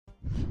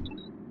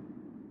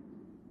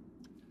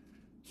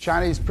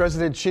Chinese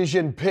President Xi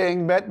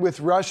Jinping met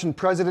with Russian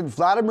President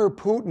Vladimir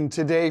Putin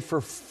today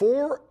for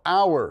 4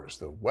 hours.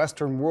 The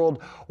Western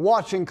world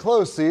watching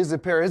closely as the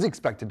pair is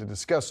expected to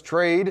discuss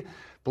trade,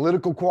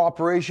 political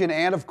cooperation,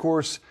 and, of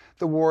course,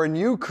 the war in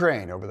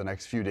Ukraine over the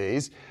next few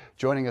days.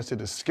 Joining us to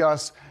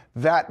discuss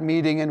that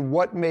meeting and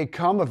what may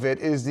come of it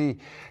is the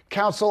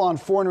Council on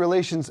Foreign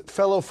Relations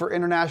Fellow for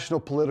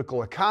International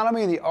Political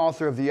Economy and the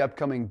author of the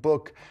upcoming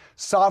book,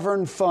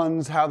 Sovereign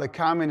Funds: How the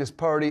Communist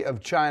Party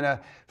of China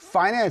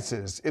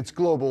Finances Its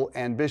Global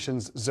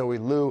Ambitions, Zoe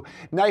Liu.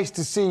 Nice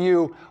to see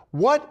you.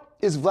 What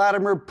is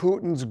Vladimir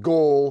Putin's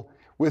goal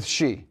with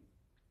Xi?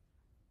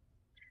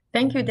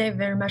 Thank you, Dave,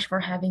 very much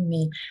for having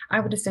me. I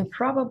would say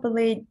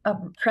probably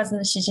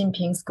President Xi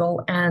Jinping's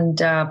goal and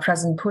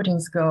President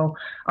Putin's goal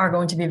are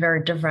going to be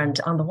very different.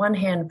 On the one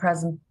hand,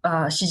 President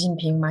Xi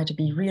Jinping might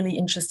be really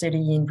interested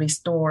in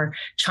restore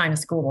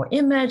China's global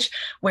image,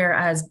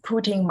 whereas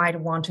Putin might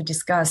want to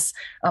discuss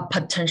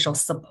potential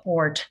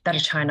support that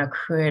China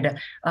could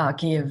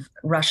give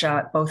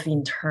Russia, both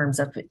in terms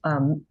of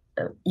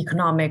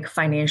economic,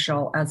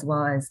 financial, as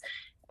well as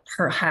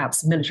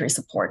perhaps military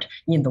support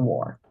in the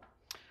war.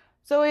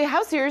 So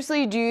how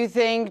seriously do you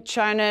think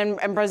China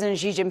and President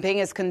Xi Jinping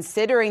is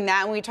considering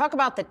that? When we talk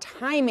about the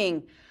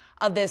timing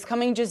of this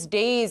coming just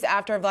days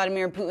after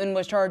Vladimir Putin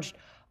was charged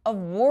of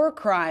war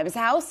crimes,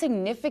 how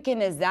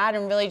significant is that,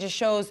 and really just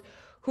shows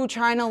who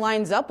China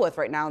lines up with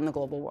right now in the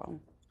global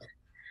world?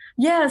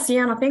 Yes,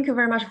 Yana, thank you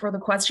very much for the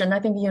question. I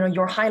think,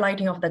 your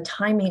highlighting of the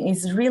timing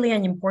is really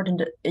an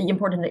important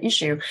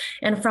issue.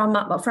 And from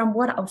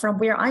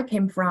where I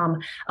came from,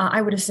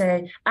 I would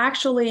say,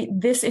 actually,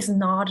 this is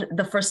not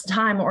the first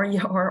time or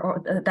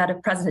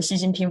that President Xi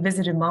Jinping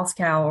visited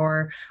Moscow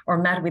or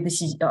met with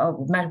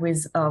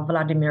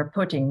Vladimir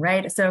Putin,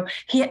 right? So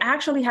he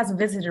actually has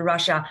visited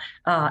Russia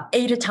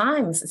 8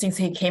 times since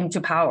he came to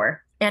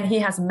power. And he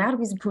has met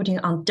with Putin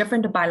on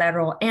different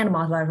bilateral and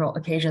multilateral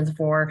occasions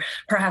for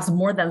perhaps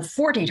more than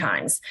 40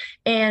 times.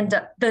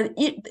 And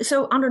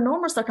so under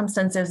normal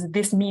circumstances,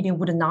 this meeting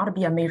would not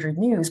be a major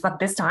news. But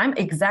this time,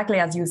 exactly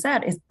as you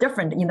said, is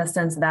different in the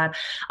sense that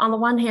on the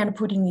one hand,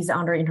 Putin is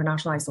under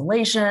international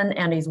isolation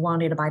and is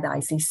wanted by the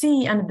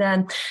ICC. And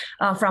then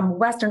from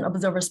Western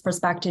observers'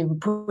 perspective,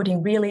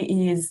 Putin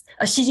really is,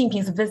 Xi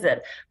Jinping's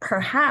visit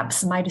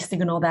perhaps might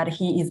signal that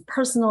he is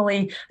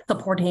personally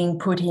supporting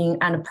Putin,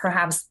 and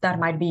perhaps that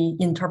might be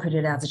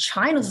interpreted as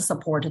China's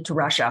support to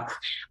Russia.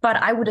 But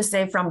I would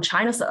say from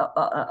China's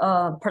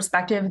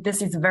perspective,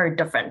 this is very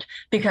different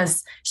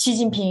because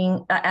Xi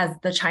Jinping, as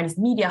the Chinese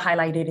media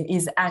highlighted,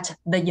 is at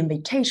the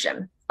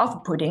invitation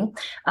of Putin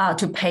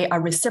to pay a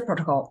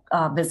reciprocal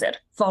visit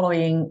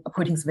following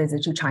Putin's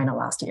visit to China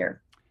last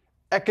year.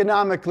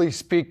 Economically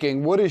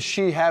speaking, what does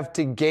Xi have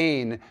to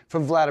gain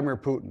from Vladimir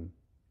Putin?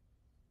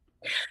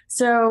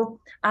 So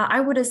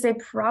I would say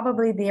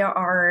probably there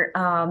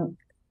are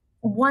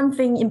one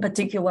thing in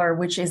particular,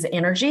 which is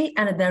energy,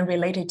 and then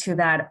related to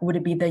that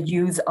would be the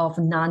use of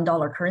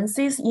non-dollar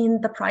currencies in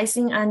the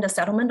pricing and the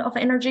settlement of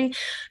energy.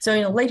 So,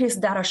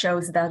 latest data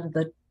shows that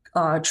the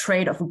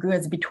trade of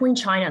goods between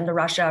China and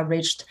Russia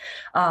reached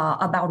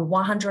about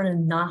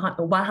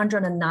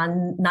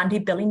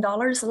 $190 billion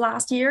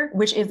last year,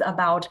 which is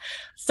about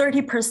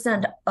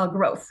 30%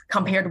 growth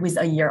compared with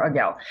a year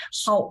ago.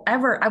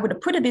 However, I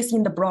would put this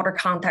in the broader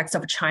context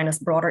of China's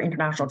broader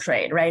international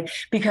trade, right?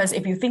 Because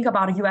if you think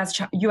about U.S.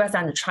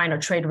 and China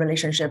trade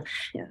relationship,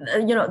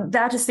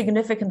 that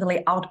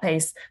significantly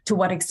outpaced to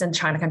what extent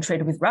China can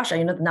trade with Russia.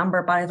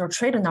 The bilateral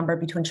trade number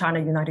between China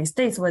and the United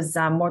States was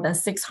more than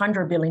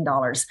 $600 billion.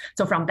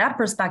 So from that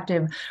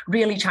perspective,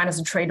 really China's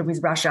trade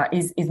with Russia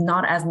is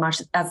not as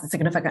much as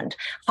significant.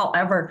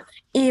 However,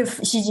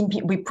 if Xi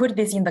Jinping, we put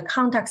this in the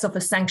context of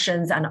the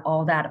sanctions and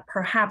all that,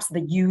 perhaps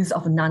the use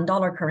of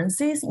non-dollar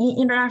currencies in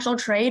international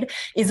trade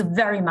is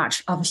very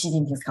much of Xi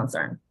Jinping's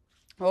concern.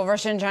 Well,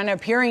 Russia and China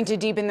appearing to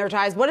deepen their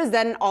ties. What does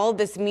then all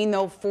this mean,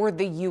 though, for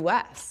the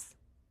U.S.?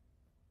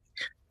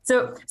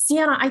 So,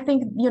 Sienna, I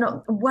think,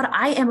 what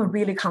I am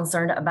really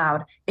concerned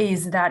about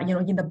is that,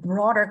 in the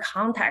broader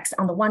context,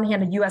 on the one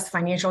hand, the U.S.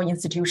 financial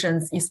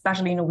institutions,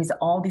 especially, with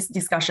all these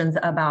discussions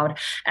about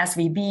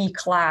SVB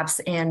collapse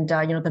and,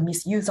 the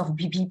misuse of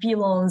PPP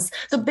loans.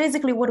 So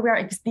basically what we are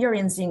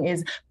experiencing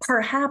is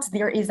perhaps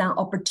there is an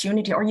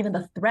opportunity or even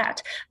the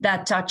threat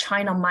that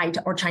China might,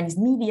 or Chinese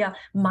media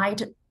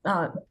might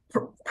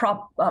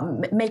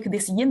make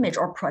this image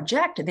or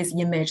project this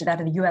image that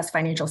the U.S.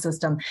 financial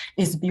system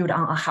is built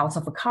on a house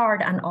of a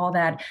card and all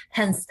that,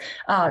 hence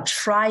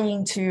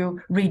trying to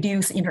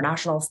reduce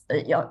international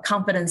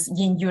confidence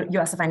in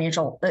U.S.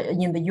 financial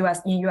in the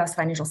U.S.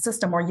 financial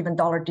system or even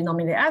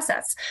dollar-denominated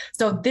assets.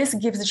 So this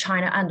gives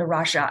China and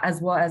Russia,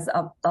 as well as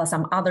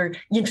some other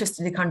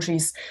interested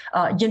countries,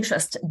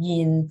 interest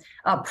in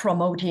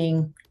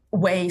promoting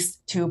ways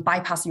to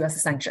bypass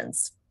U.S.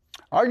 sanctions.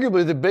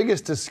 Arguably, the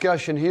biggest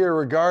discussion here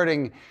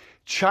regarding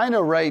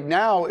China right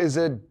now is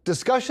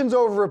discussions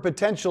over a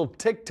potential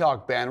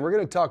TikTok ban. We're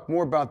going to talk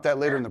more about that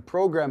later in the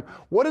program.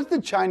 What is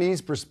the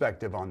Chinese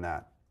perspective on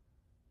that?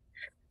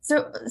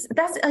 So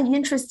that's an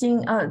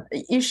interesting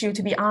issue,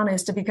 to be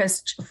honest,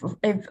 because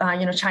if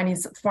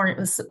Chinese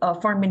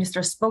foreign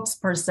minister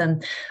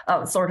spokesperson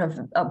sort of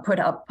put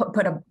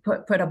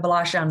a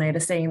blush on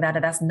it, saying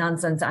that that's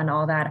nonsense and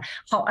all that.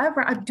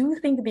 However, I do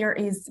think there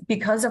is,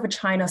 because of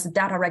China's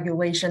data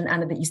regulation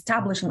and the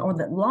establishment or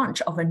the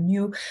launch of a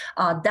new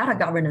data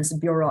governance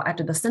bureau at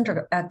the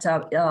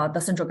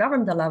central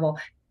government level,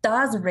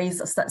 does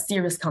raise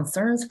serious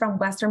concerns from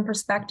Western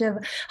perspective.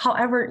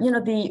 However,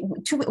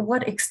 to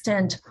what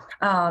extent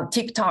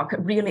TikTok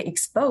really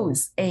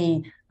exposed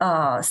a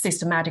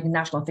systematic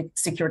national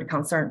security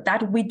concern,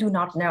 that we do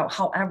not know.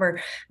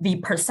 However, the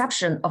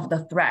perception of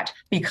the threat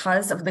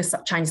because of this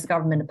Chinese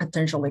government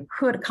potentially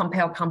could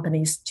compel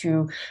companies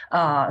to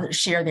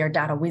share their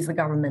data with the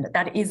government.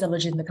 That is a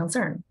legitimate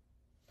concern.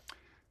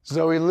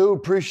 Zoe Liu,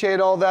 appreciate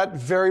all that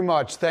very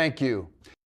much. Thank you.